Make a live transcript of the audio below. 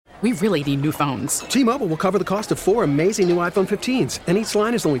We really need new phones. T-Mobile will cover the cost of 4 amazing new iPhone 15s, and each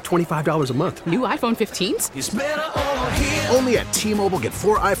line is only $25 a month. New iPhone 15s? It's better over here. Only at T-Mobile, get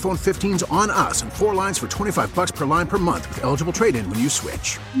 4 iPhone 15s on us and 4 lines for $25 per line per month with eligible trade-in when you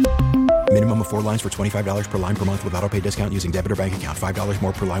switch. Minimum of 4 lines for $25 per line per month with autopay discount using debit or bank account. $5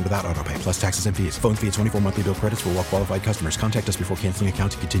 more per line without autopay, plus taxes and fees. Phone fee at 24 monthly bill credits for well-qualified customers. Contact us before canceling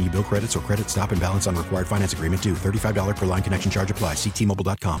account to continue bill credits or credit stop and balance on required finance agreement due. $35 per line connection charge applies. See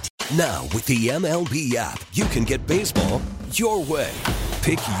T-Mobile.com. Now, with the MLB app, you can get baseball your way.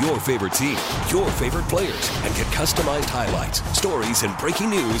 Pick your favorite team, your favorite players, and get customized highlights, stories, and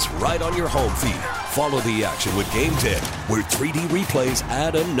breaking news right on your home feed. Follow the action with Game Day, where 3D replays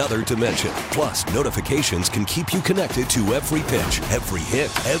add another dimension. Plus, notifications can keep you connected to every pitch, every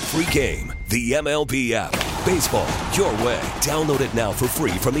hit, every game. The MLB app. Baseball your way. Download it now for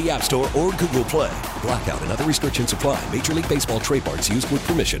free from the App Store or Google Play. Blackout and other restrictions apply. Major League Baseball trademarks used with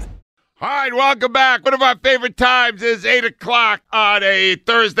permission. All right, welcome back. One of our favorite times is 8 o'clock on a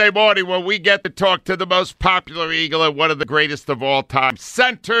Thursday morning when we get to talk to the most popular Eagle and one of the greatest of all time.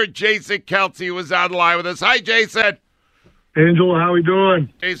 Center Jason Kelce was on the line with us. Hi, Jason. Angela, how we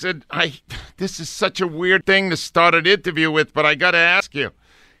doing? Jason, this is such a weird thing to start an interview with, but I got to ask you,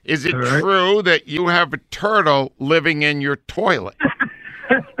 is it true that you have a turtle living in your toilet?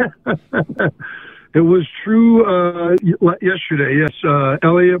 It was true yesterday, yes.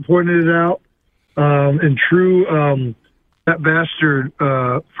 Elliot pointed it out. And true, that bastard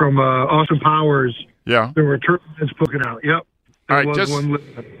from Austin Powers, there were turtles poking out. Yep. All right,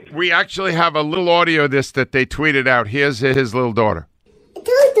 we actually have a little audio of this that they tweeted out. Here's his little daughter. A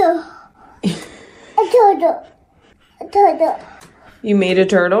turtle. A turtle. A turtle. You made a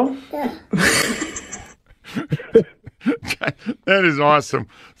turtle? Yeah. That is awesome.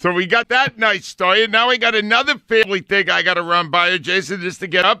 So we got that nice story, and now we got another family thing I got to run by you, Jason, just to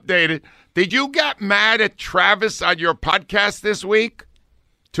get updated. Did you get mad at Travis on your podcast this week?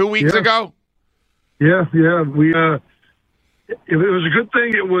 2 weeks ago? Yeah. We it was a good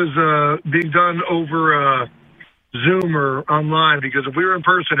thing it was being done over Zoom or online, because if we were in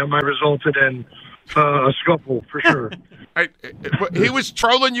person, it might have resulted in a scuffle for sure. He was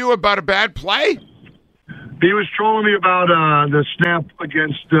trolling you about a bad play? He was trolling me about the snap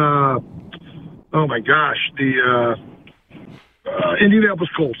against, the Indianapolis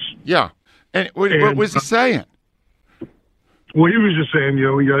Colts. Yeah. And what was he saying? Well, he was just saying,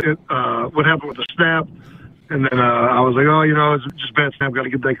 we got what happened with the snap. And then I was like, it's just bad snap. Got to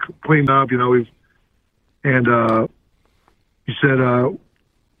get that cleaned up. And he said,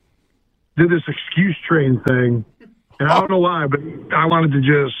 did this excuse train thing. And I don't know why, but I wanted to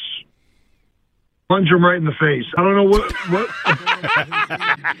just punch him right in the face. I don't know what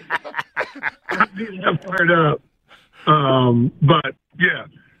got fired up. But yeah,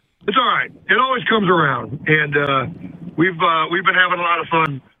 it's all right. It always comes around, and we've been having a lot of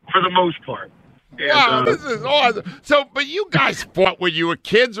fun for the most part. And, wow, this is awesome. So, but you guys fought when you were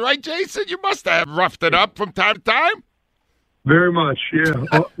kids, right, Jason? You must have roughed it up from time to time. Very much, yeah.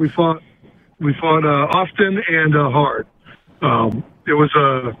 We fought often and hard. It was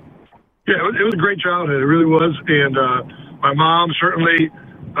it was a great childhood. It really was. And my mom certainly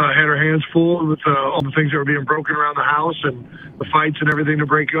had her hands full with all the things that were being broken around the house and the fights and everything to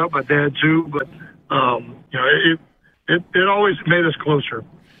break up. My dad too, but it always made us closer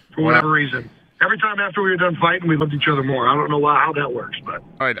for whatever reason. Every time after we were done fighting, we loved each other more. I don't know how that works, but.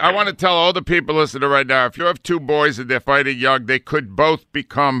 All right, I want to tell all the people listening right now, if you have two boys and they're fighting young, they could both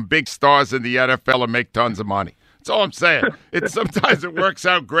become big stars in the NFL and make tons of money. That's all I'm saying. Sometimes it works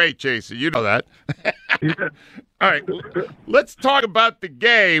out great, Jason. You know that. Yeah. All right, let's talk about the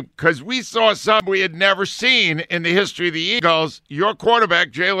game, because we saw something we had never seen in the history of the Eagles. Your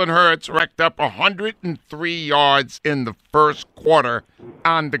quarterback, Jalen Hurts, racked up 103 yards in the first quarter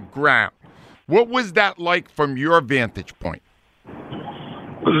on the ground. What was that like from your vantage point? It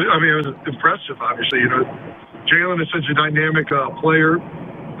was impressive, obviously. Jalen is such a dynamic player.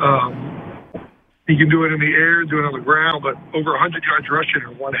 He can do it in the air, do it on the ground, but over 100 yards rushing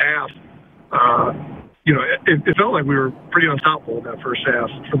in one half. It felt like we were pretty unstoppable in that first half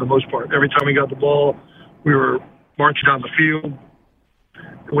for the most part. Every time we got the ball, we were marching down the field.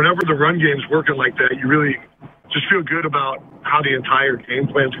 Whenever the run game's working like that, you really just feel good about how the entire game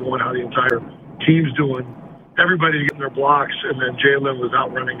plan's going, how the entire team's doing. Everybody's getting their blocks, and then Jalen was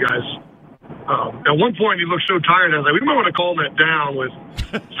outrunning guys. At one point, he looked so tired. I was like, we might want to calm that down with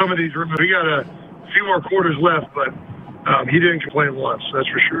some of these. We got a few more quarters left, but he didn't complain once, that's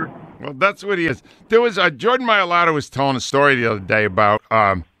for sure. Well, that's what he is. There was Jordan Mailata was telling a story the other day about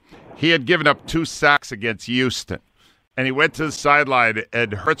he had given up 2 sacks against Houston. and he went to the sideline,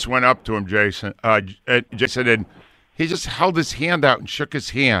 and Hurts went up to him, Jason, and he just held his hand out and shook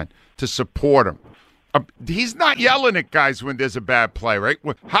his hand to support him. He's not yelling at guys when there's a bad play, right?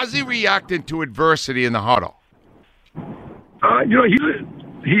 How's he reacting to adversity in the huddle? He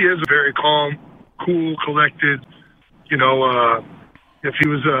is very calm, cool, collected. If he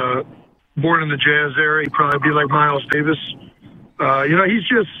was born in the Jazz era, he'd probably be like Miles Davis.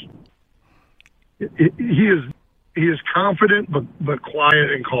 He is confident but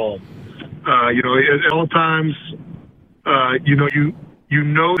quiet and calm. At all times, you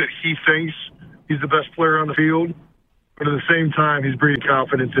know that he thinks he's the best player on the field, but at the same time, he's bringing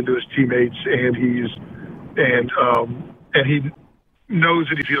confidence into his teammates, and he knows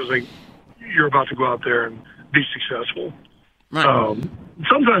that he feels like you're about to go out there and be successful. Right.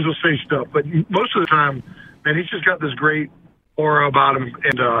 Sometimes he'll say stuff, but most of the time, man, he's just got this great aura about him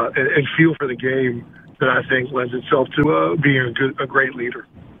and feel for the game that I think lends itself to being a great leader.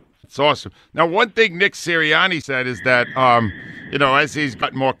 It's awesome. Now, one thing Nick Sirianni said is that, as he's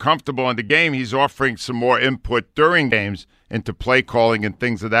gotten more comfortable in the game, he's offering some more input during games into play calling and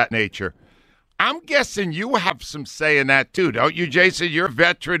things of that nature. I'm guessing you have some say in that too, don't you, Jason? You're a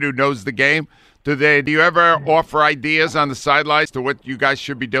veteran who knows the game. Do you ever offer ideas on the sidelines to what you guys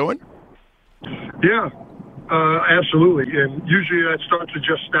should be doing? Yeah, absolutely. And usually that starts with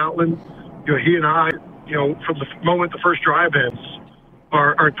Jeff Stoutland. He and I, from the moment the first drive ends,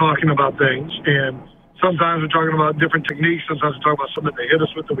 are talking about things. And sometimes we're talking about different techniques. Sometimes we're talking about something that they hit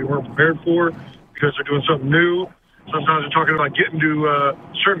us with that we weren't prepared for because they're doing something new. Sometimes we're talking about getting to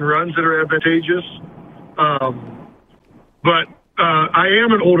certain runs that are advantageous. But I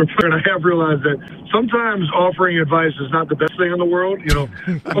am an older player, and I have realized that sometimes offering advice is not the best thing in the world.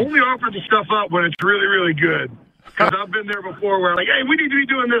 Only offer the stuff up when it's really, really good. Because I've been there before where I'm like, hey, we need to be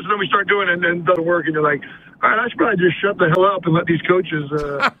doing this, and then we start doing it, and then it doesn't work, and you're like, all right, I should probably just shut the hell up and let these coaches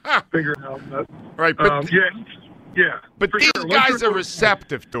figure it out. But, right, but yeah. But these guys are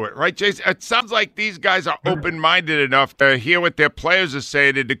receptive to it, right, Jason? It sounds like these guys are open-minded enough to hear what their players are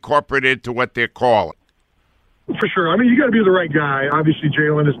saying and incorporate it into what they're calling. For sure. I mean, you got to be the right guy. Obviously,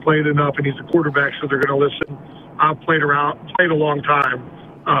 Jalen has played enough, and he's a quarterback, so they're going to listen. I've played a long time.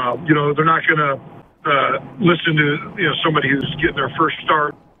 They're not going to listen to somebody who's getting their first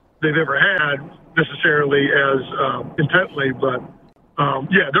start they've ever had necessarily as intently. But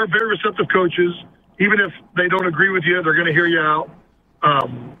they're very receptive coaches. Even if they don't agree with you, they're going to hear you out.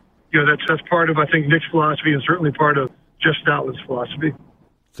 That's part of, I think, Nick's philosophy and certainly part of Jeff Stoutland's philosophy.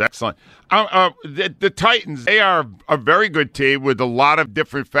 It's excellent. The Titans, they are a very good team with a lot of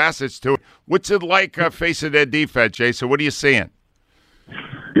different facets to it. What's it like facing their defense, Jason? What are you seeing?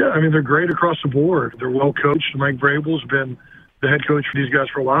 Yeah, I mean, they're great across the board. They're well coached. Mike Vrabel's been the head coach for these guys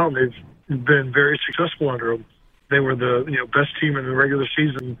for a while, and they've been very successful under him. They were the best team in the regular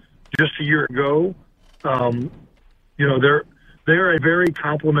season just a year ago. They're a very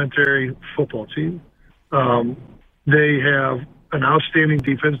complimentary football team. They have an outstanding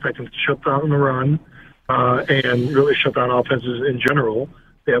defense that can shut down the run and really shut down offenses in general.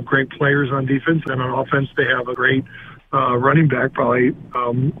 They have great players on defense, and on offense they have a great running back, probably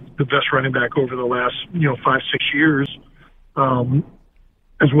the best running back over the last 5-6 years,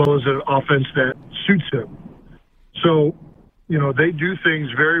 as well as an offense that suits him. So, they do things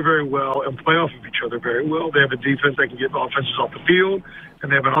very, very well and play off of each other very well. They have a defense that can get offenses off the field,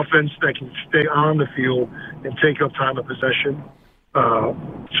 and they have an offense that can stay on the field and take up time of possession.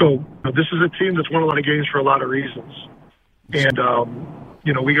 So this is a team that's won a lot of games for a lot of reasons. And,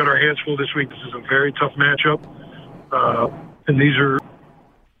 we got our hands full this week. This is a very tough matchup. And these are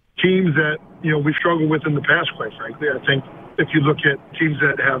teams that, we've struggled with in the past, quite frankly. I think if you look at teams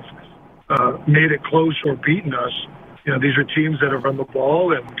that have made it close or beaten us, these are teams that have run the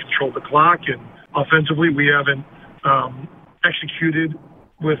ball and controlled the clock. And offensively, we haven't executed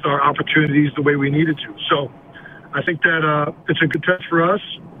with our opportunities the way we needed to. So I think that it's a good test for us,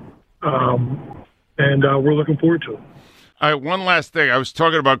 and we're looking forward to it. All right, one last thing. I was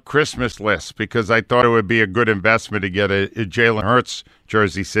talking about Christmas lists because I thought it would be a good investment to get a Jalen Hurts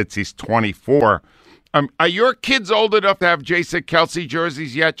jersey since he's 24. Are your kids old enough to have Jason Kelce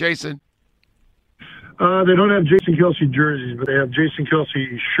jerseys yet, Jason? They don't have Jason Kelce jerseys, but they have Jason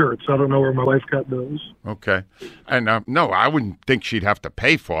Kelce shirts. I don't know where my wife got those. Okay. And no, I wouldn't think she'd have to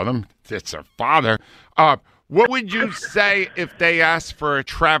pay for them. It's her father. What would you say if they asked for a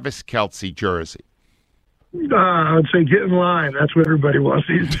Travis Kelce jersey? I would say get in line. That's what everybody wants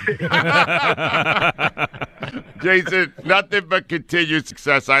these days. Jason, nothing but continued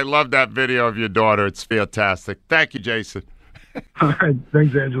success. I love that video of your daughter. It's fantastic. Thank you, Jason. All right.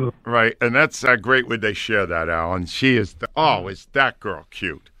 Thanks, Angela. Right, and that's great when they share that, Alan. She is, is that girl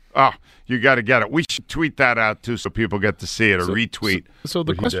cute? Oh, you got to get it. We should tweet that out, too, so people get to see it or retweet. So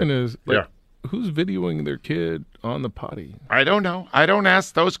the question is, who's videoing their kid on the potty? I don't know. I don't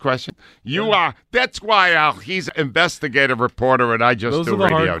ask those questions. You are. That's why, Al, he's an investigative reporter, and I just those do radio.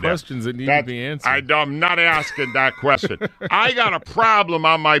 Those are the now. hard questions that need to be answered. I'm not asking that question. I got a problem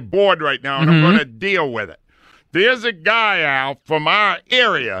on my board right now, and I'm going to deal with it. There's a guy, Al, from our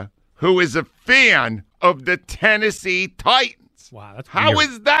area who is a fan of the Tennessee Titans. Wow, that's How weird.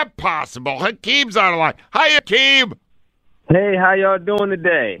 is that possible? Hakeem's on the line. Hi, Hakeem. Hey, how y'all doing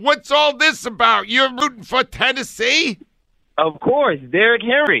today? What's all this about? You're rooting for Tennessee? Of course, Derrick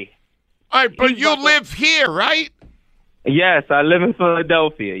Henry. All right, but you live here, right? Yes, I live in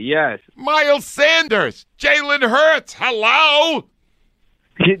Philadelphia, yes. Miles Sanders, Jalen Hurts, hello?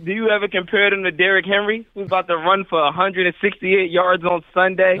 Do you ever compare them to Derrick Henry, who's about to run for 168 yards on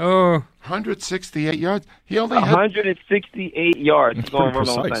Sunday? 168 yards? He only had 168 yards That's going to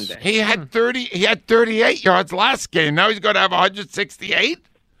pretty run on precise. Sunday. He had 38 yards last game. Now he's going to have 168?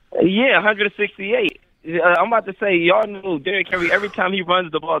 Yeah, 168. I'm about to say, y'all know Derrick Henry, every time he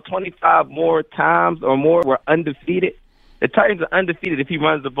runs the ball 25 more times or more, we're undefeated. The Titans are undefeated if he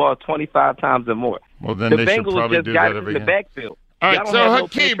runs the ball 25 times or more. Well, then the they should Bengals probably just do got that it every in the game. backfield. All right, Y'all don't so have no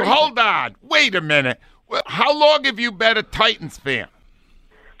Hakeem, penetration. hold on. Wait a minute. Well, how long have you been a Titans fan?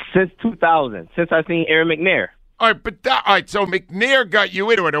 Since 2000, since I seen Aaron McNair. All right, so McNair got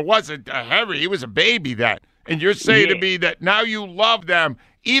you into it. It wasn't Henry. He was a baby then. And you're saying to me that now you love them.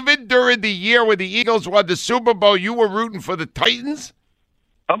 Even during the year when the Eagles won the Super Bowl, you were rooting for the Titans?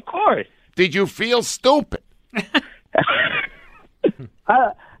 Of course. Did you feel stupid?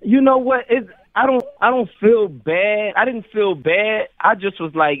 You know what? I don't feel bad. I didn't feel bad. I just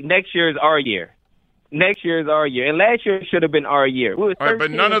was like, next year is our year. Next year is our year. And last year should have been our year. We were All right,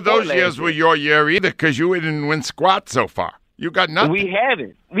 but none of those years were your year either because you didn't win squat so far. You got nothing. We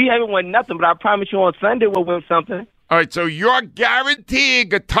haven't. We haven't won nothing, but I promise you on Sunday we'll win something. All right, so you're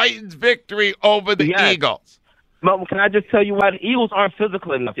guaranteeing a Titans victory over the Eagles. But can I just tell you why the Eagles aren't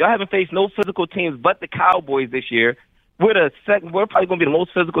physical enough? Y'all haven't faced no physical teams but the Cowboys this year. We're probably going to be the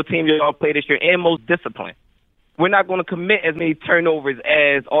most physical team y'all play this year and most disciplined. We're not going to commit as many turnovers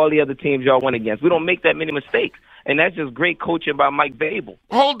as all the other teams y'all went against. We don't make that many mistakes, and that's just great coaching by Mike Babel.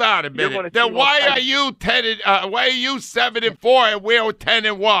 Hold on a minute. Then why are you 7-4 and we're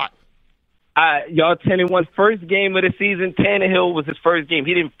 10-1? Y'all 10-1 first game of the season. Tannehill was his first game.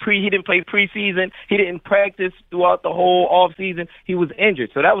 He didn't play preseason. He didn't practice throughout the whole offseason. He was injured,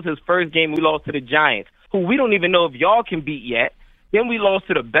 so that was his first game. We lost to the Giants, who we don't even know if y'all can beat yet. Then we lost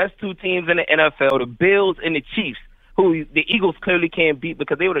to the best two teams in the NFL, the Bills and the Chiefs, who the Eagles clearly can't beat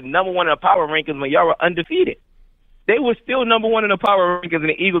because they were the number one in the power rankings when y'all were undefeated. They were still number one in the power rankings and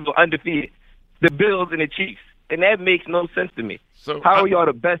the Eagles were undefeated. The Bills and the Chiefs. And that makes no sense to me. So how are y'all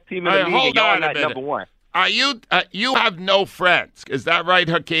the best team in the league and y'all not number one? Are you have no friends. Is that right,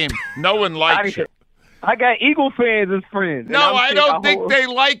 Hakeem? No one likes you. I got Eagle fans as friends. No, I don't think they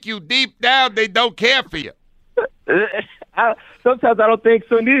like you. Deep down, they don't care for you. Sometimes I don't think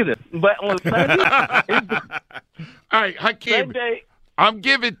so neither. But on Sunday, all right, Hakeem, I'm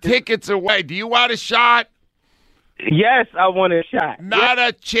giving tickets away. Do you want a shot? Yes, I want a shot. Not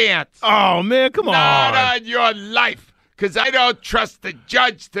a chance. Oh, man, come on. Not on your life. Because I don't trust the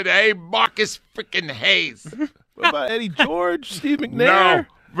judge today, Marcus freaking Hayes. What about Eddie George, Steve McNair?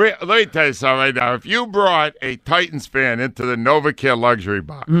 No. Let me tell you something right now. If you brought a Titans fan into the NovaCare luxury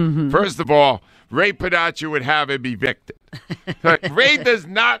box, first of all, Ray Panaccio would have him evicted. Ray does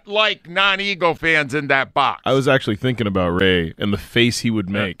not like non-Eagle fans in that box. I was actually thinking about Ray and the face he would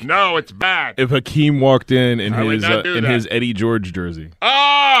make. No, it's bad. If Hakeem walked in his Eddie George jersey.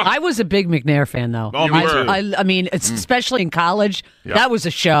 Oh! I was a big McNair fan, though. Oh, me too. I mean, especially in college, that was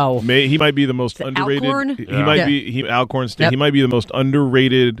a show. He might be the most underrated. Alcorn? He might be Alcorn State. He might be the most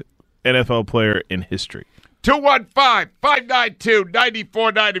underrated NFL player in history.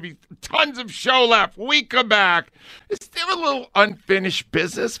 215-592-9490. Tons of show left. We come back. Is there a little unfinished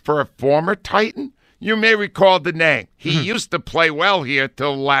business for a former Titan? You may recall the name. He used to play well here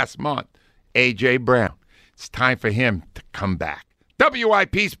till last month. A.J. Brown. It's time for him to come back.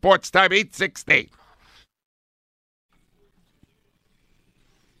 WIP Sports Time 860.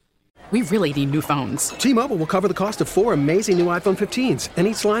 We really need new phones. T-Mobile will cover the cost of 4 amazing new iPhone 15s, and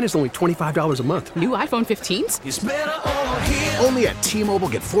each line is only $25 a month. New iPhone 15s? It's better over here. Only at T-Mobile,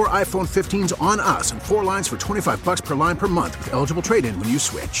 get 4 iPhone 15s on us and 4 lines for $25 per line per month with eligible trade-in when you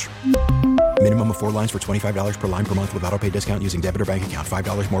switch. Minimum of 4 lines for $25 per line per month with auto pay discount using debit or bank account.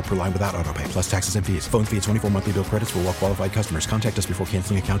 $5 more per line without auto pay, plus taxes and fees. Phone fee at 24 monthly bill credits for well qualified customers. Contact us before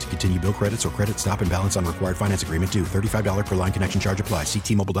canceling account to continue bill credits or credit stop and balance on required finance agreement due. $35 per line connection charge applies. See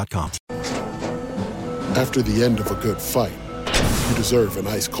T-Mobile.com. After the end of a good fight, you deserve an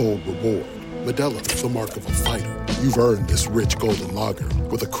ice-cold reward. Modelo is the mark of a fighter. You've earned this rich golden lager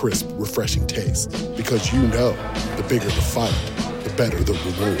with a crisp, refreshing taste. Because you know, the bigger the fight, the better the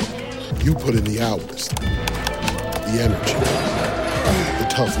reward. You put in the hours, the energy, the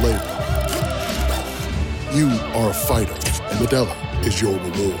tough labor. You are a fighter, and Modelo is your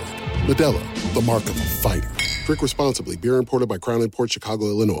reward. Modelo, the mark of a fighter. Drink responsibly. Beer imported by Crown Imports, Chicago,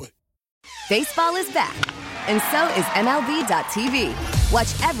 Illinois. Baseball is back, and so is MLB.tv.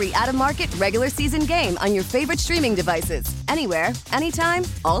 Watch every out-of-market regular season game on your favorite streaming devices, anywhere, anytime,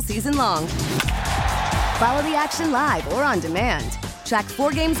 all season long. Follow the action live or on demand. Track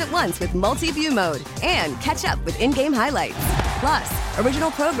 4 games at once with multi-view mode and catch up with in-game highlights. Plus,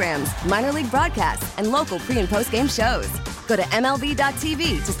 original programs, minor league broadcasts, and local pre- and post-game shows. Go to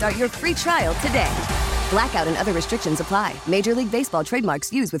MLB.tv to start your free trial today. Blackout and other restrictions apply. Major League Baseball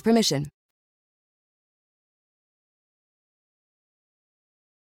trademarks used with permission.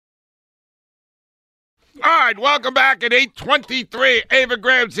 All right, welcome back at 8:23. Ava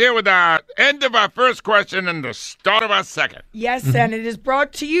Graham's here with our end of our first question and the start of our second. Yes, and it is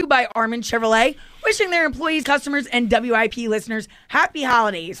brought to you by Armin Chevrolet, wishing their employees, customers, and WIP listeners happy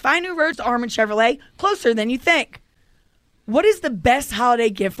holidays. Find new roads to Armin Chevrolet closer than you think. What is the best holiday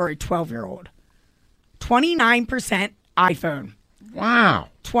gift for a 12-year-old? 29% iPhone. Wow.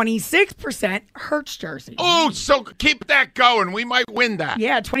 26% Hertz jersey. Oh, so keep that going. We might win that.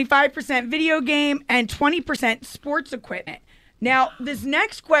 Yeah, 25% video game and 20% sports equipment. Now, this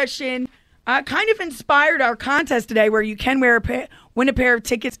next question kind of inspired our contest today where you can win a pair of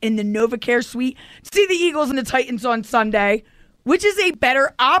tickets in the NovaCare Suite to see the Eagles and the Titans on Sunday. Which is a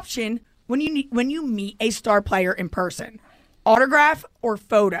better option when you meet a star player in person? Autograph or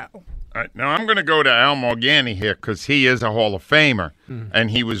photo? All right, now I'm going to go to Al Morganti here because he is a Hall of Famer, and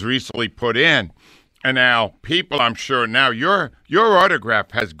he was recently put in. And now, people, I'm sure now your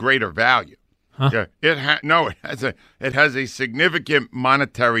autograph has greater value. Huh? Yeah, it has a significant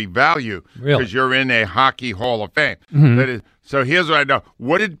monetary value Really? because you're in a Hockey Hall of Fame. Mhm. So here's what I know: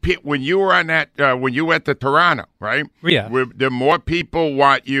 what did when you were on that when you went to Toronto, right? Yeah. Did more people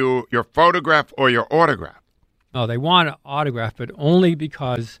want your photograph or your autograph? Oh, they want an autograph, but only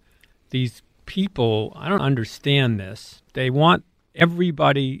because these people, I don't understand this. They want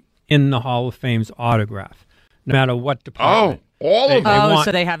everybody in the Hall of Fame's autograph, no matter what department. Oh, all of them.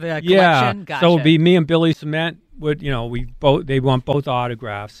 So they have a collection? Yeah, Gotcha. so it'd be me and Billy Cement would, they want both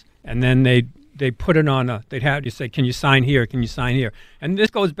autographs, and then they put it on they'd have you say, can you sign here? Can you sign here? And this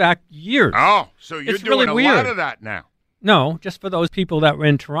goes back years. Oh, so you're It's doing really a lot weird. of that now. No, just for those people that were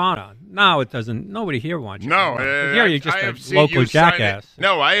in Toronto. Now it doesn't. Nobody here wants you. No, here you're just I a have seen local you jackass.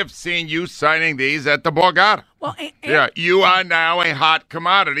 No, I have seen you signing these at the Borgata. Well, yeah, you are now a hot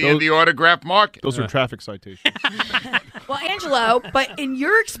commodity in the autograph market. Those are traffic citations. Well, Angelo, but in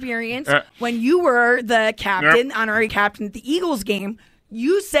your experience, when you were the captain, honorary captain at the Eagles game,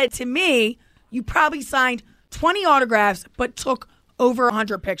 you said to me you probably signed 20 autographs but took over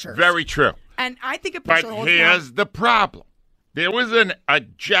 100 pictures. Very true. And I think a picture But holds here's more. the problem. There was a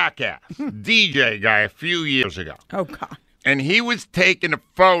jackass DJ guy a few years ago. Oh, God. And he was taking a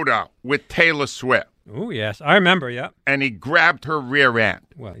photo with Taylor Swift. Oh, yes. I remember, yeah. And he grabbed her rear end.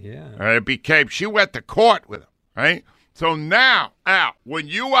 Well, yeah. She went to court with him, right? So now, Al, when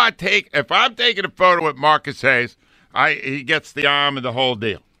you are if I'm taking a photo with Marcus Hayes, he gets the arm and the whole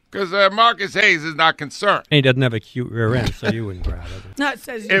deal. Because Marcus Hayes is not concerned. He doesn't have a cute rear end, so you wouldn't grab it. No, it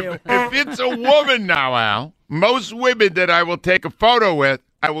says you. If it's a woman now, Al, most women that I will take a photo with,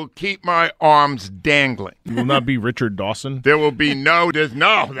 I will keep my arms dangling. You will not be Richard Dawson. There will be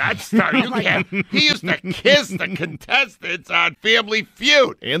that's not, you can't. He used to kiss the contestants on Family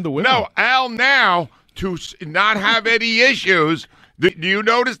Feud. And the women. No, Al now, to not have any issues, do you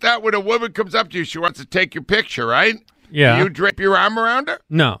notice that when a woman comes up to you, she wants to take your picture, right? Yeah. Do you drape your arm around her?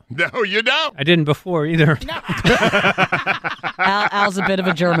 No. No, you don't. I didn't before either. Al's a bit of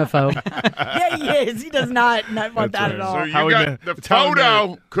a germaphobe. Yeah, he is. He does not want that at all. So the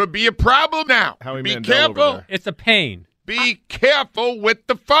photo could be a problem now. Be careful. It's a pain. Be careful with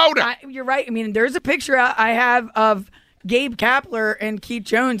the photo. You're right. I mean, there's a picture I have of Gabe Kapler and Keith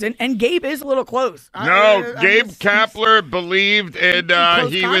Jones, and Gabe is a little close. Gabe Kapler believed, and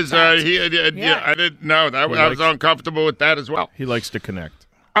he was. I didn't know that. I was uncomfortable with that as well. He likes to connect.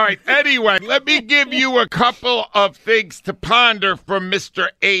 All right, anyway, let me give you a couple of things to ponder from Mr.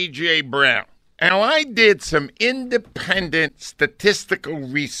 A.J. Brown. Now, I did some independent statistical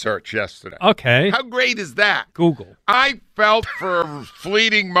research yesterday. Okay. How great is that? Google. I felt for a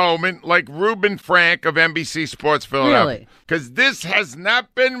fleeting moment like Reuben Frank of NBC Sports Philadelphia. Really? Because this has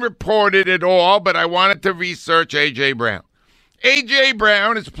not been reported at all, but I wanted to research A.J. Brown. A.J.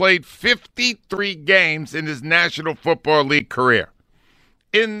 Brown has played 53 games in his National Football League career.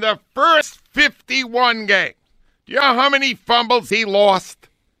 In the first 51 games, do you know how many fumbles he lost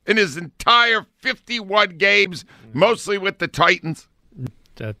in his entire 51 games, mostly with the Titans?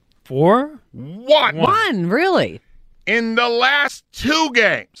 4? One, really? In the last 2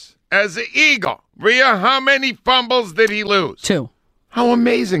 games as an Eagle, Rhea, how many fumbles did he lose? 2. How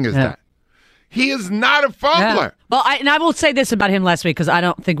amazing is that? He is not a fumbler. Yeah. Well, I will say this about him last week because I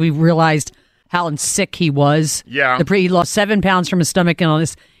don't think we realized how sick he was. Yeah. He lost 7 pounds from his stomach and all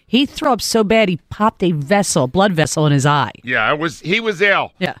this. He threw up so bad he popped a blood vessel in his eye. Yeah, he was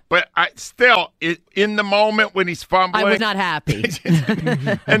ill. Yeah. But in the moment when he's fumbling. I was not happy.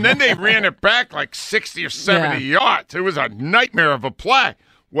 And then they ran it back like 60 or 70 yards. It was a nightmare of a play.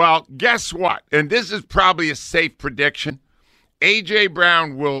 Well, guess what? And this is probably a safe prediction. A.J.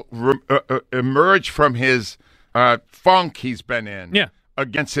 Brown will emerge from his funk he's been in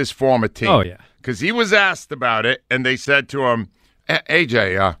against his former team. Oh, yeah. Because he was asked about it, and they said to him,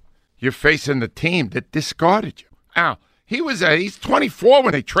 A.J., you're facing the team that discarded you. Now, he's 24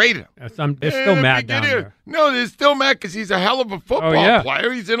 when they traded him. They're still mad down there. No, they're still mad because he's a hell of a football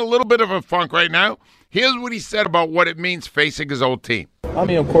player. He's in a little bit of a funk right now. Here's what he said about what it means facing his old team. I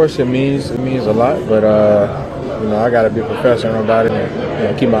mean, of course, it means a lot, but I got to be professional about it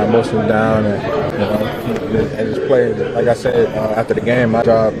and keep my emotions down and just play. Like I said after the game, my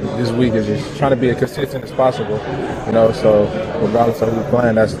job this week is just trying to be as consistent as possible. So regardless of who's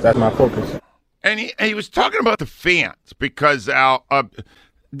playing, that's my focus. And he was talking about the fans because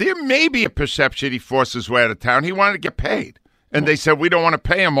there may be a perception he forced his way out of town. He wanted to get paid, and they said we don't want to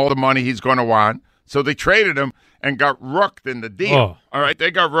pay him all the money he's going to want. So they traded him and got rooked in the deal. Oh. All right,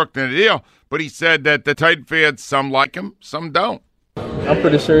 they got rooked in the deal. But he said that the Titan fans, some like him, some don't. I'm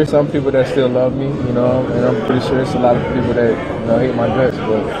pretty sure some people that still love me, and I'm pretty sure it's a lot of people that hate my guts.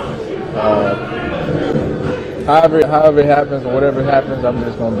 But however it happens or whatever happens, I'm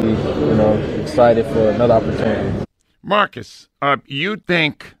just going to be, excited for another opportunity. Marcus, you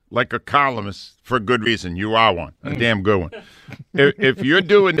think like a columnist for a good reason. You are one, a damn good one. If you're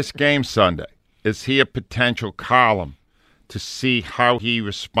doing this game Sunday, is he a potential column to see how he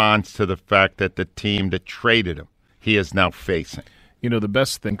responds to the fact that the team that traded him, he is now facing? The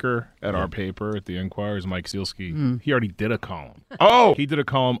best thinker at our paper at the Enquirer is Mike Zielski. He already did a column. Oh! He did a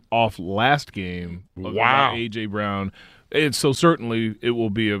column off last game about A.J. Brown. And so certainly it will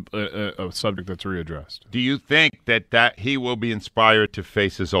be a subject that's readdressed. Do you think that he will be inspired to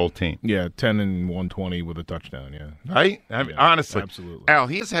face his old team? Yeah, 10 and 120 with a touchdown, yeah. Right? I mean, honestly. Absolutely. Al,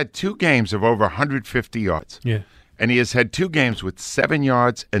 he has had 2 games of over 150 yards. Yeah. And he has had 2 games with 7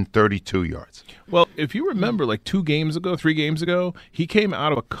 yards and 32 yards. Well, if you remember, like 3 games ago, he came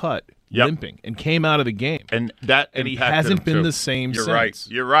out of a cut limping and came out of the game. And he hasn't been the same since.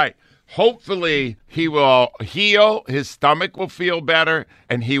 You're right. Hopefully, he will heal, his stomach will feel better,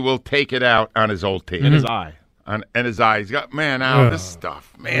 and he will take it out on his old team. And his eye. And his eye. He's got, this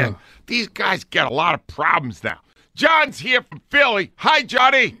stuff, man. These guys get a lot of problems now. John's here from Philly. Hi,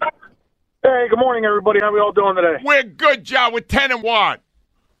 Johnny. Hey, good morning, everybody. How we all doing today? We're good, John. We're 10-1.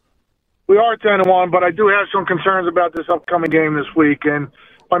 We are 10-1, but I do have some concerns about this upcoming game this week. And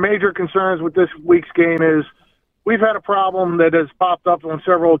my major concerns with this week's game is we've had a problem that has popped up on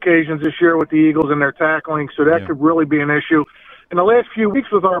several occasions this year with the Eagles and their tackling, so that could really be an issue. In the last few weeks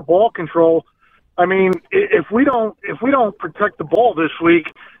with our ball control, I mean, if we don't protect the ball this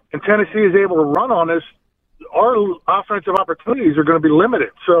week and Tennessee is able to run on us, our offensive opportunities are going to be limited.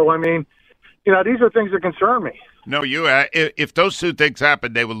 So, I mean, these are things that concern me. No, if those 2 things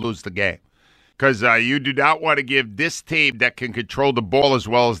happen, they will lose the game. Because you do not want to give this team that can control the ball as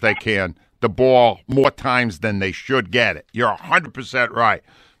well as they can the ball more times than they should get it. You're 100% right.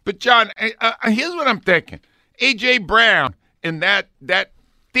 But, John, here's what I'm thinking. A.J. Brown and that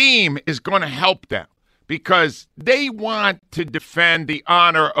theme is going to help them because they want to defend the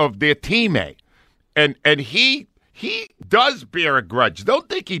honor of their teammate. And he does bear a grudge. Don't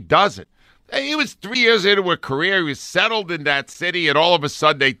think he doesn't. He was 3 years into a career. He was settled in that city, and all of a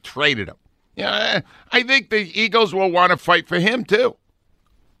sudden they traded him. I think the Eagles will want to fight for him, too.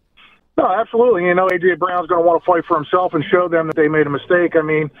 No, absolutely. A.J. Brown's going to want to fight for himself and show them that they made a mistake. I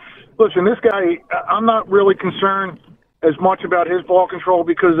mean, listen, this guy, I'm not really concerned as much about his ball control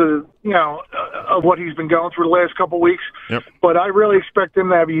because of of what he's been going through the last couple of weeks. Yep. But I really expect him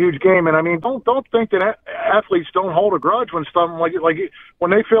to have a huge game. And I mean, don't think that athletes don't hold a grudge when something like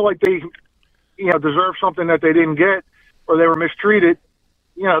when they feel like they deserve something that they didn't get or they were mistreated.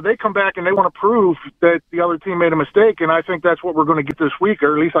 They come back and they want to prove that the other team made a mistake, and I think that's what we're going to get this week,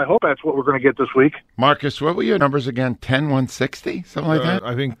 or at least I hope that's what we're going to get this week. Marcus, what were your numbers again? 10, 160? Something like that?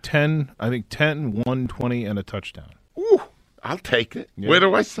 I think 10, 120, and a touchdown. Ooh, I'll take it. Yeah. Where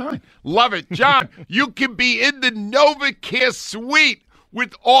do I sign? Love it. John, you can be in the NovaCare suite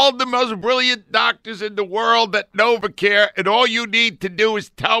with all the most brilliant doctors in the world at NovaCare, and all you need to do is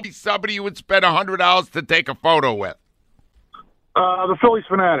tell me somebody you would spend $100 to take a photo with. The Phillies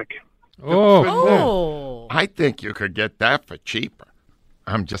Fanatic. Oh. I think you could get that for cheaper.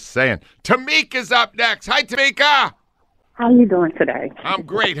 I'm just saying. Tamika's up next. Hi, Tamika. How are you doing today? I'm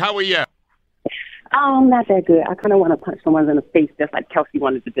great. How are you? Not that good. I kind of want to punch someone in the face just like Kelsey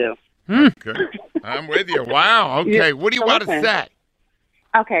wanted to do. Okay. I'm with you. Wow. Okay. Yeah. What do you want to say?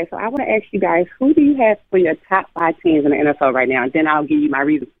 Okay, so I want to ask you guys, who do you have for your top 5 teams in the NFL right now? And then I'll give you my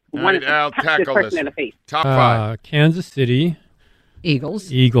reason. All right, I'll tackle this. In the face. Top 5. Kansas City. Eagles.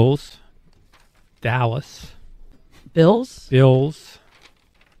 Dallas. Bills.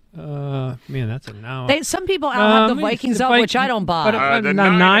 Man, that's a now. Some people have the Vikings up, which I don't buy. But, the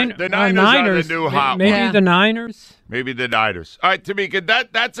Niners are the new hot maybe one. the Niners. Maybe the Niners. All right,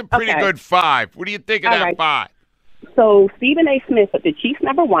 Tamika, that's a pretty good 5. What do you think of that 5? So Stephen A. Smith put the Chiefs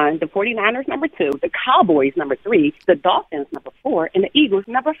number 1, the 49ers number 2, the Cowboys number 3, the Dolphins number 4, and the Eagles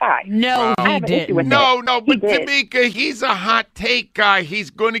number 5. No, he didn't. No, but Tamika, he's a hot take guy.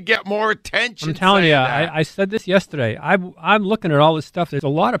 He's going to get more attention. I'm telling you, I said this yesterday. I'm looking at all this stuff. There's a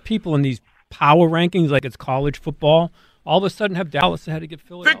lot of people in these power rankings, like it's college football. All of a sudden have Dallas ahead to get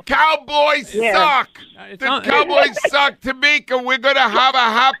Philadelphia. The Cowboys suck. The Cowboys suck, Tamika. We're going to have a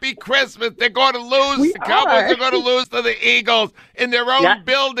happy Christmas. They're going to lose. The Cowboys are going to lose to the Eagles in their own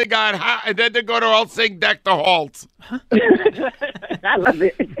building and then they're going to all sing Deck the Halls. I love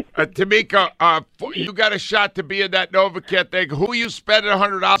it. Tamika, you got a shot to be in that NovaCare thing. Who you spending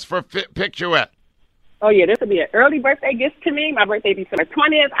 $100 for a picture with? Oh, yeah, this will be an early birthday gift to me. My birthday is December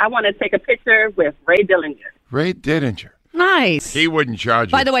 20th. I want to take a picture with Ray Dillinger. Ray Dillinger. Nice. He wouldn't charge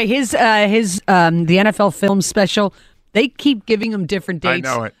you. By the way, his the NFL film special, they keep giving him different dates.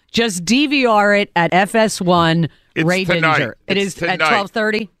 I know it. Just DVR it at FS1. It's Ray tonight. Dillinger. It's at tonight.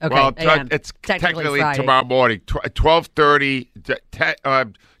 12:30. Okay, well, AM. It's technically Friday. tomorrow morning,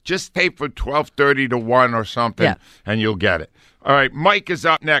 12:30. Just tape from 12:30 to 1 or something, and you'll get it. All right, Mike is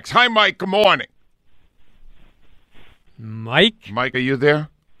up next. Hi, Mike. Good morning. Mike, are you there?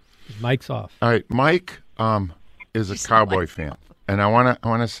 Mike's off. All right, Mike is a Cowboy fan, and I want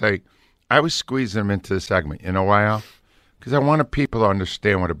to say I was squeezing him into the segment. You know why, Al? Because I wanted people to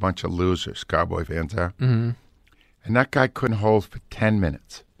understand what a bunch of losers Cowboy fans are. Mm-hmm. And that guy couldn't hold for 10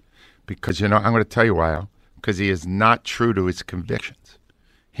 minutes because, I'm going to tell you why, Al. Because he is not true to his convictions.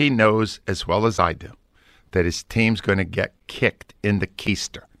 He knows as well as I do that his team's going to get kicked in the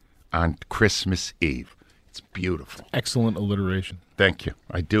keister on Christmas Eve. It's beautiful. Excellent alliteration. Thank you.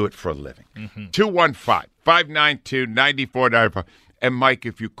 I do it for a living. 215-592-9495. And, Mike,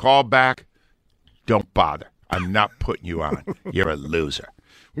 if you call back, don't bother. I'm not putting you on. You're a loser.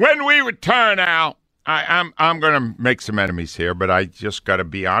 When we return, Al, I'm going to make some enemies here, but I just got to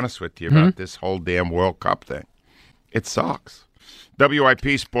be honest with you about this whole damn World Cup thing. It sucks.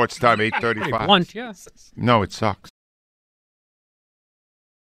 WIP Sports Time, 8:35. Blunt, yes. No, it sucks.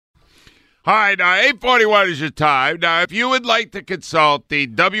 All right, now 8:41 is your time. Now, if you would like to consult the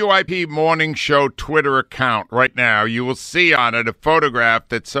WIP Morning Show Twitter account right now, you will see on it a photograph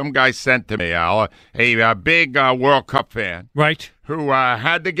that some guy sent to me, Al, a big World Cup fan. Right. Who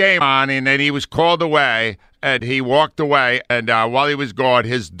had the game on, and then he was called away, and he walked away, and while he was gone,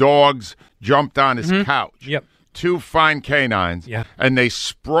 his dogs jumped on his couch. Yep. 2 fine canines. Yeah. And they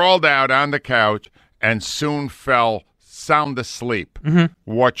sprawled out on the couch and soon fell sound asleep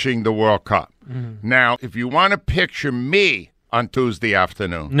watching the World Cup. Now, if you want to picture me on Tuesday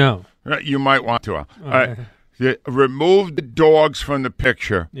afternoon, no, you might want to. Remove the dogs from the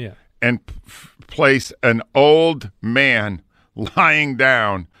picture and place an old man lying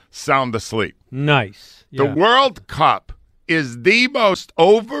down sound asleep. Nice. The World Cup is the most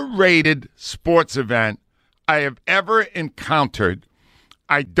overrated sports event I have ever encountered.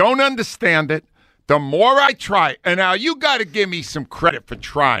 I don't understand it. The more I try, and now you got to give me some credit for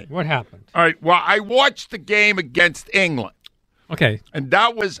trying. What happened? All right. Well, I watched the game against England. Okay. And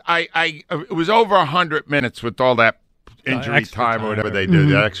that was it was over 100 minutes with all that injury time or whatever they do,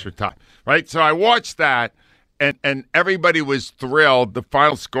 that extra time. Right? So I watched that, and everybody was thrilled. The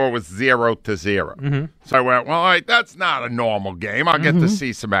final score was 0-0. Mm-hmm. So I went, well, all right, that's not a normal game. I'll get to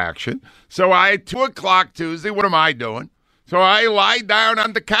see some action. So I had 2 o'clock Tuesday. What am I doing? So I lie down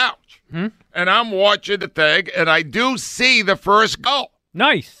on the couch, and I'm watching the thing, and I do see the first goal.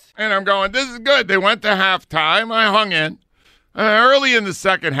 Nice. And I'm going, this is good. They went to halftime. I hung in. Early in the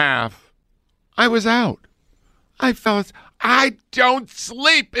second half, I was out. I don't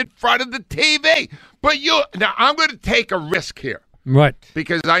sleep in front of the TV. But now I'm going to take a risk here. Right.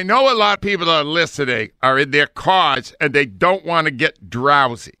 Because I know a lot of people that are listening are in their cars and they don't want to get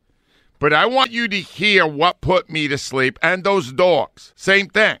drowsy. But I want you to hear what put me to sleep, and those dogs. Same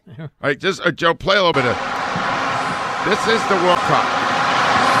thing. Right, just Joe, play a little bit of this is the World Cup.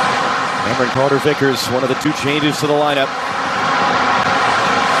 Cameron Carter-Vickers, one of the 2 changes to the lineup.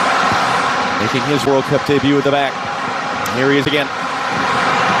 Making his World Cup debut at the back. Here he is again.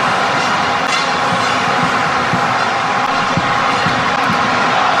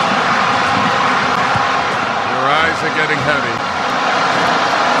 Your eyes are getting heavy.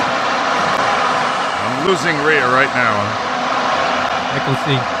 I'm losing Rhea right now. I can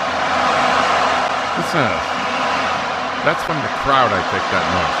see. Listen, that's from the crowd, I think, that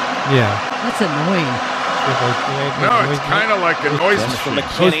noise. Yeah. That's annoying. No, it's kind of like a noise from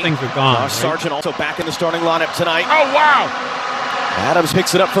machine. Those things are gone. Josh Sargent also back in the starting lineup tonight. Oh, wow. Adams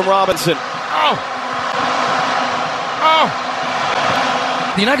picks it up from Robinson.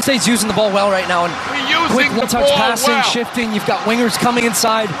 The United States using the ball well right now, and quick one-touch passing, shifting. You've got wingers coming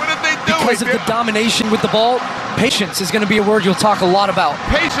inside. What did they do? Because of the domination with the ball, patience is going to be a word you'll talk a lot about.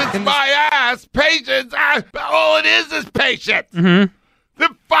 Patience, my ass. Patience. All it is patience. Mm-hmm.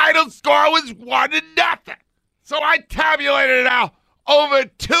 The final score was 1-0. So I tabulated it out. Over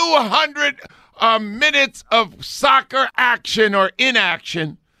 200 minutes of soccer action or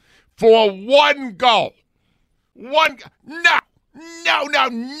inaction for 1 goal. No.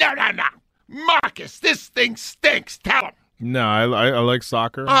 Marcus, this thing stinks. Tell him. No, I like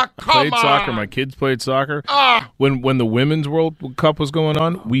soccer. Ah, I played come soccer. on. My kids played soccer. Ah. When the Women's World Cup was going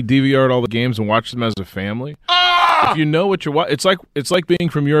on, we DVR'd all the games and watched them as a family. If you know what you're watching, it's like being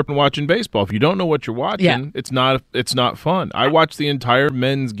from Europe and watching baseball. If you don't know what you're watching, it's not fun. I watched the entire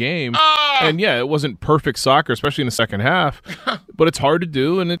men's game, and yeah, it wasn't perfect soccer, especially in the second half, but it's hard to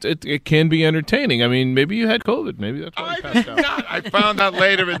do, and it can be entertaining. I mean, maybe you had COVID. Maybe that's why you passed out. I found out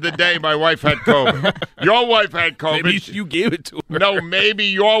later in the day my wife had COVID. Your wife had COVID. Maybe you gave it to her. No, maybe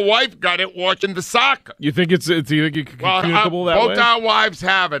your wife got it watching the soccer. You think it's communicable that way? Both our wives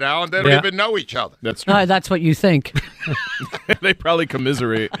have it, Alan. They don't even know each other. That's true. That's what you think. They probably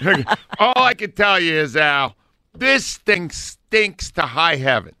commiserate. All I can tell you is, Al, this thing stinks to high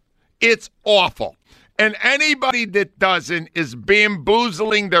heaven. It's awful. And anybody that doesn't is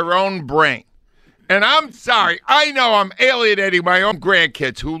bamboozling their own brain. And I'm sorry. I know I'm alienating my own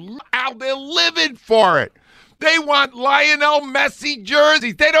grandkids who, Al, they're living for it. They want Lionel Messi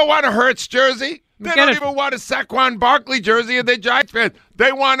jerseys. They don't want a Hurts jersey. They don't even want a Saquon Barkley jersey if they're Giants fans.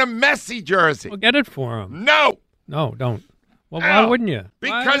 They want a Messi jersey. Well, get it for them. No. No, don't. Well, why wouldn't you?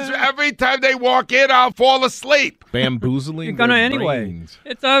 Because every time they walk in, I'll fall asleep. Bamboozling. You're gonna their anyway. brains.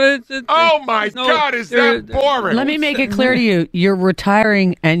 Oh my God, is that boring? Let me make it clear to you: you're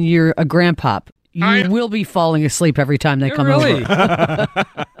retiring and you're a grandpop. You will be falling asleep every time they come over.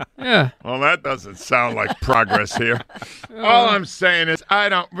 Yeah. Well, that doesn't sound like progress here. All I'm saying is,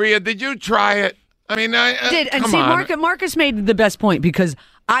 Rhea, did you try it? I mean, I did. And come see, on. Marcus made the best point because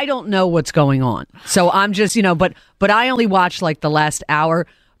I don't know what's going on. So I'm just, but I only watched like the last hour.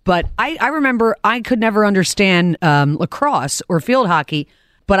 But I remember I could never understand lacrosse or field hockey,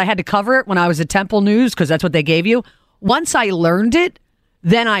 but I had to cover it when I was at Temple News because that's what they gave you. Once I learned it,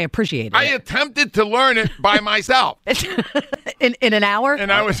 then I appreciated it. I attempted to learn it by myself. in an hour?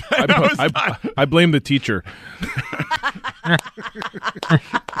 And I was I blame the teacher.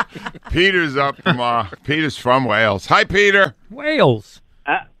 Peter's Peter's from Wales. Hi, Peter. Wales.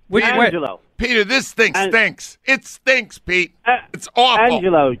 Angelo. Peter, this thing stinks. It stinks, Pete. It's awful.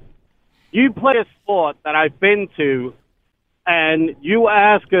 Angelo, you play a sport that I've been to, and you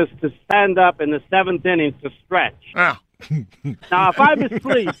ask us to stand up in the 7th inning to stretch. Yeah. Now, if I'm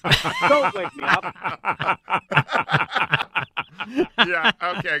asleep, don't wake me up. Yeah,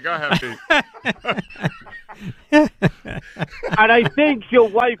 okay, go ahead, Pete. And I think your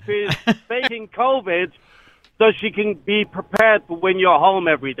wife is faking COVID so she can be prepared for when you're home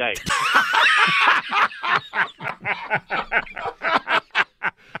every day.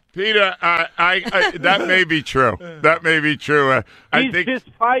 Peter, that may be true. That may be true. I He's think just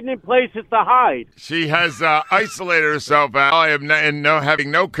finding places to hide. she has isolated herself. I am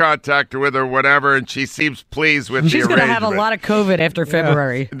having no contact with her, whatever, and she seems pleased with She's the going to arrangement. have a lot of COVID after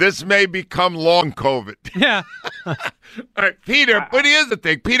February. This may become long COVID. Yeah. All right, Peter, but here's the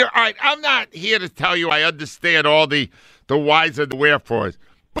thing. Peter, all right, I'm not here to tell you I understand all the whys and the wherefores.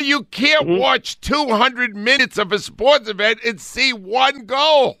 But you can't watch 200 minutes of a sports event and see one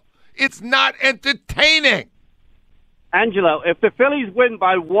goal. It's not entertaining. Angelo, if the Phillies win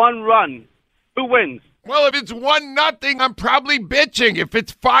by 1 run, who wins? Well, if it's 1-0, I'm probably bitching. If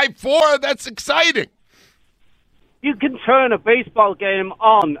it's 5-4, that's exciting. You can turn a baseball game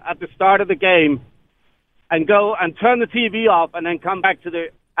on at the start of the game and go and turn the TV off and then come back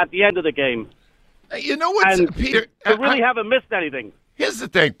at the end of the game. You know what, Peter? You really haven't missed anything. Here's the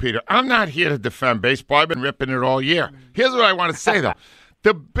thing, Peter. I'm not here to defend baseball. I've been ripping it all year. Here's what I want to say, though.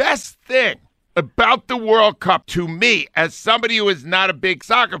 The best thing about the World Cup to me, as somebody who is not a big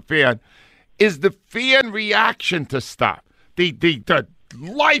soccer fan, is the fan reaction to stuff. The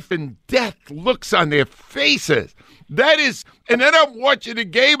life and death looks on their faces. That is, and then I'm watching the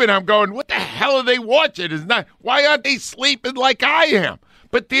game and I'm going, what the hell are they watching? Why aren't they sleeping like I am?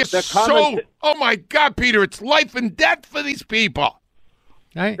 But they're oh my God, Peter, it's life and death for these people.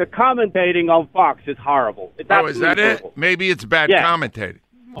 The commentating on Fox is horrible. It's is that horrible. it? Maybe it's bad commentating.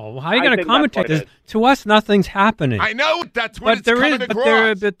 Oh, well, how are you going to commentate this? To us, nothing's happening. I know that's what it's coming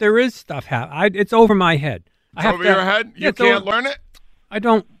across. But there is stuff happening. It's over my head. Over your head? You can't learn it? I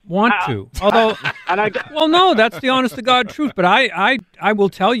don't want to. Although, well, no, that's the honest to God truth. But I will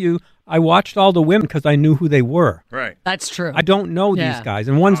tell you, I watched all the women because I knew who they were. Right. That's true. I don't know these guys.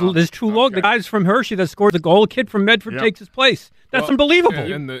 And one's this True Log. The guy's from Hershey that scores the goal. A kid from Medford takes his place. That's unbelievable.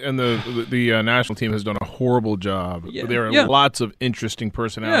 And the national team has done a horrible job. Yeah. There are lots of interesting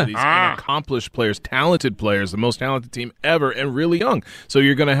personalities and accomplished players, talented players, the most talented team ever, and really young. So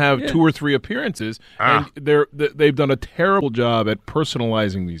you're going to have 2 or 3 appearances, and they've done a terrible job at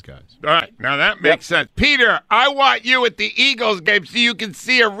personalizing these guys. All right, now that makes sense. Peter, I want you at the Eagles game so you can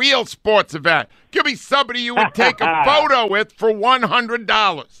see a real sports event. Give me somebody you would take a photo with for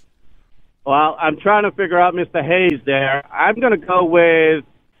 $100. Well, I'm trying to figure out Mr. Hayes there. I'm going to go with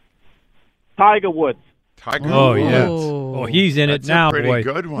Tiger Woods. Oh, yeah. Oh, he's in it now, boy. boy.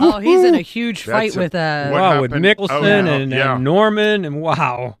 Good one. Oh, he's in a huge fight with with Mickelson and Norman, and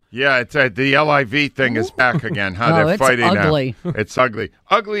wow. Yeah, it's the LIV thing is back again. They're it's fighting ugly. now. It's ugly.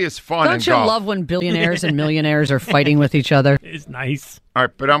 Ugly is fun. Don't you love when billionaires and millionaires are fighting with each other? It's nice. All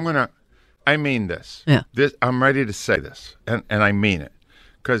right, but I mean this. Yeah. I'm ready to say this, and I mean it,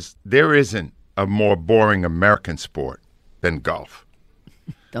 because there isn't a more boring American sport than golf.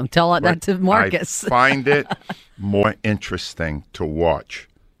 Don't tell that to Marcus. I find it more interesting to watch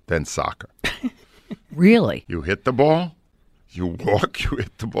than soccer. Really? You hit the ball, you walk, you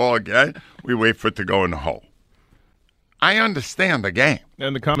hit the ball again, we wait for it to go in the hole. I understand the game.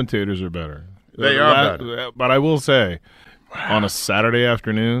 And the commentators are better. They are better. But I will say, on a Saturday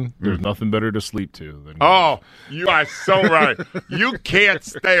afternoon, there's nothing better to sleep to than golf. Oh, you are so right. You can't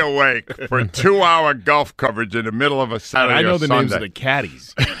stay awake for a 2-hour golf coverage in the middle of a Saturday I know or the Sunday. names of the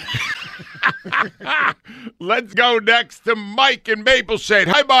caddies. Let's go next to Mike in Maple Shade.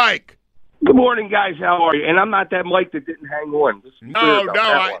 Hi, Mike. Good morning, guys. How are you? And I'm not that Mike that didn't hang on.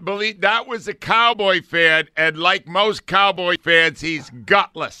 I believe that was a Cowboy fan, and like most Cowboy fans, he's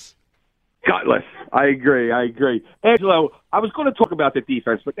gutless. Gutless. I agree. Angelo, I was going to talk about the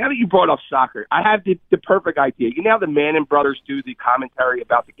defense, but now that you brought up soccer, I have the perfect idea. You know how the Manning brothers do the commentary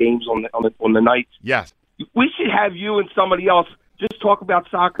about the games on the nights? Yes. We should have you and somebody else just talk about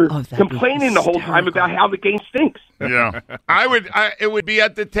soccer, complaining the whole time about how the game stinks. Yeah. It would be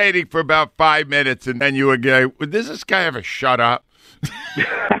entertaining for about 5 minutes, and then you would go, does this guy ever shut up?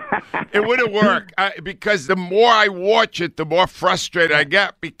 It wouldn't work because the more I watch it, the more frustrated I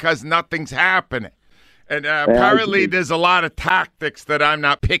get because nothing's happening. And apparently there's a lot of tactics that I'm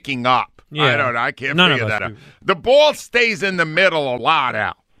not picking up. Yeah. I don't know. I can't figure that out. The ball stays in the middle a lot,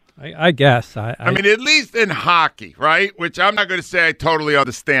 Al. I guess. I mean, at least in hockey, right? Which I'm not going to say I totally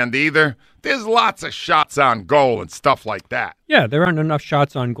understand either. There's lots of shots on goal and stuff like that. Yeah, there aren't enough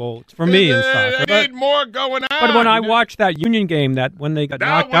shots on goal for me in soccer. They need more going on. But when I watched that Union game, when they got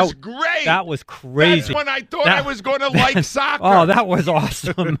knocked out, great. That was crazy. That's when I thought I was going to like soccer. Oh, that was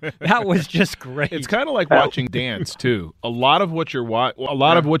awesome. That was just great. It's kind of like watching dance too. A lot of what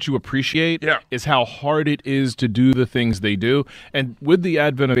of what you appreciate is how hard it is to do the things they do. And with the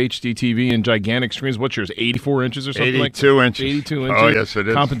advent of HDTV and gigantic screens, what's yours? 84 inches or something like that? 82 inches. 82 inches. Oh, yes, it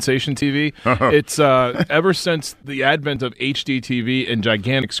is. Compensation TV. It's ever since the advent of HDTV HD TV and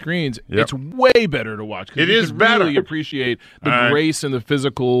gigantic screens, it's way better to watch. It is better. Really appreciate the grace and the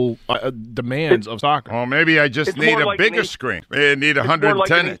physical demands of soccer. Oh, maybe I just need a bigger screen. I need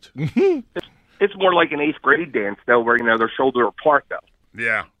 110 inch. It's more like an 8th grade dance, though, where, their shoulders are apart, though.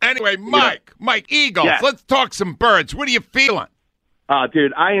 Yeah. Anyway, Mike, Eagles, let's talk some Birds. What are you feeling?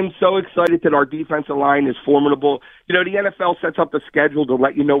 Dude, I am so excited that our defensive line is formidable. The NFL sets up the schedule to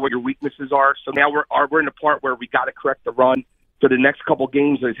let you know what your weaknesses are. So now we're in the part where we got to correct the run. So the next couple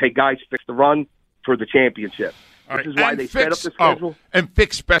games is, hey, guys, fix the run for the championship. This is why they set up the schedule. And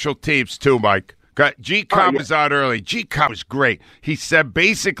fix special teams, too, Mike. G-Cobb was out early. G-Cobb was great. He said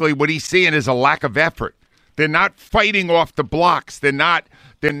basically what he's seeing is a lack of effort. They're not fighting off the blocks. They're not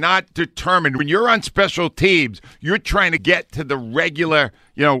determined. When you're on special teams, you're trying to get to the regular,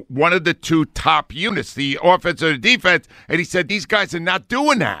 one of the two top units, the offense or the defense. And he said these guys are not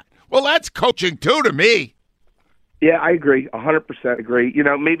doing that. Well, that's coaching too to me. Yeah, I agree. 100% agree.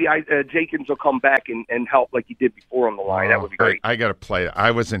 Maybe Jenkins will come back and help like he did before on the line. That would be great. I got to play it. I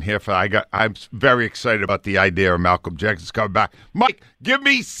wasn't here for I'm very excited about the idea of Malcolm Jenkins coming back. Mike, give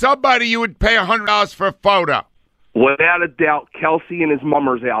me somebody you would pay $100 for a photo. Without a doubt, Kelsey in his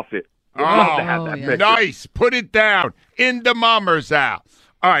Mummers outfit. Love to have that picture. Nice. Put it down in the Mummers house.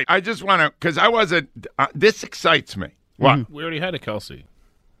 All right, I just want to, because I wasn't, this excites me. What? We already had a Kelsey.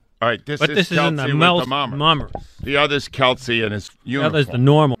 All right, this is Kelsey in the Mummers. The other's Kelsey in his uniform. The other's the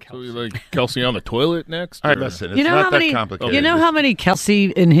normal Kelsey. So like Kelsey on the toilet next? All right, listen, it's not that complicated. You know how many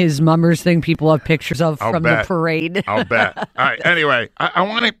Kelsey in his Mummers thing people have pictures of from the parade? I'll bet. All right, anyway, I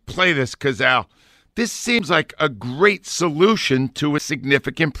want to play this because, Al, this seems like a great solution to a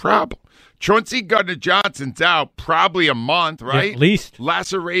significant problem. Chauncey Gardner-Johnson's out probably a month, right? Yeah, at least.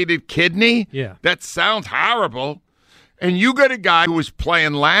 Lacerated kidney? Yeah. That sounds horrible. And you got a guy who was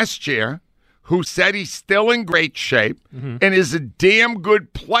playing last year who said he's still in great shape and is a damn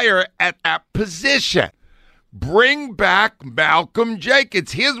good player at that position. Bring back Malcolm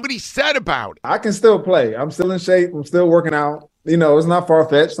Jenkins. Here's what he said about it. I can still play. I'm still in shape. I'm still working out. It's not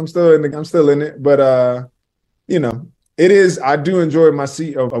far-fetched. I'm still in it. But, it is. I do enjoy my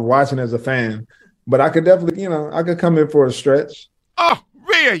seat of watching as a fan. But I could definitely, I could come in for a stretch. Oh,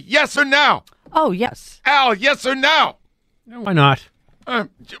 Rhea, yes or no? Oh, yes. Al, yes or no? Why not?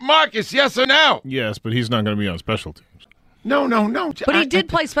 Marcus, yes or no? Yes, but he's not going to be on special teams. No. But he did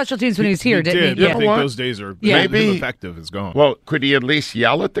play special teams when he was here, didn't he? I think those days are maybe effective. It's gone. Well, could he at least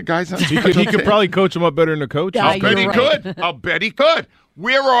yell at the guys on he could probably coach them up better than the coach. I'll bet he could. I'll bet he could.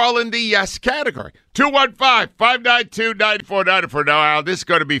 We're all in the yes category. 215-592-9494. Now, Al, this is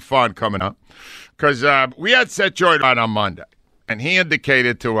going to be fun coming up because we had Seth Jordan on Monday. And he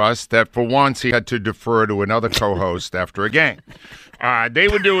indicated to us that for once he had to defer to another co-host after a game. They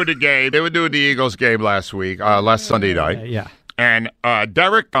were doing the game. They were doing the Eagles game last Sunday night. Yeah. And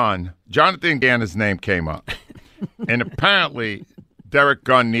Derek Gunn, Jonathan Ganna's name came up. And apparently, Derek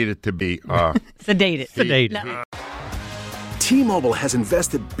Gunn needed to be sedated. No. T-Mobile has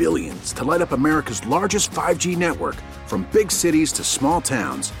invested billions to light up America's largest 5G network, from big cities to small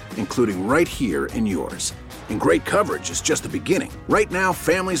towns, including right here in yours. And great coverage is just the beginning. Right now,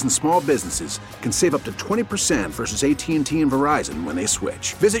 families and small businesses can save up to 20% versus AT&T and Verizon when they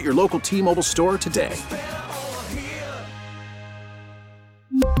switch. Visit your local T-Mobile store today.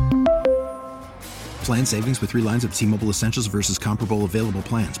 Plan savings with 3 lines of T-Mobile Essentials versus comparable available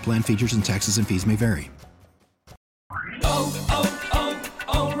plans. Plan features and taxes and fees may vary.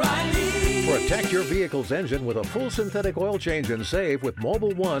 Protect your vehicle's engine with a full synthetic oil change and save with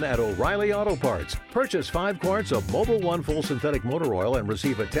Mobil 1 at O'Reilly Auto Parts. Purchase 5 quarts of Mobil 1 full synthetic motor oil and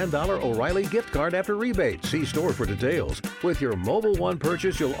receive a $10 O'Reilly gift card after rebate. See store for details. With your Mobil 1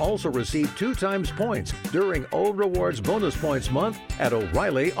 purchase, you'll also receive 2 times points during O Rewards Bonus Points Month at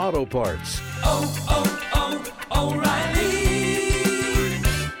O'Reilly Auto Parts. O'Reilly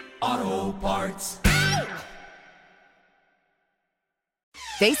Auto Parts.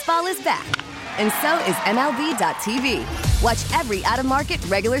 Baseball is back, and so is MLB.tv. Watch every out-of-market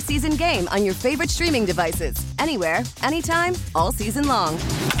regular season game on your favorite streaming devices, anywhere, anytime, all season long.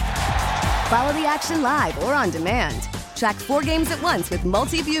 Follow the action live or on demand. Track 4 games at once with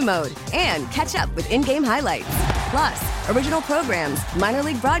multi-view mode and catch up with in-game highlights. Plus, original programs, minor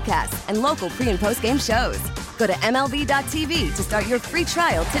league broadcasts, and local pre- and post-game shows. Go to MLB.tv to start your free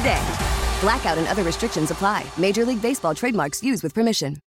trial today. Blackout and other restrictions apply. Major League Baseball trademarks used with permission.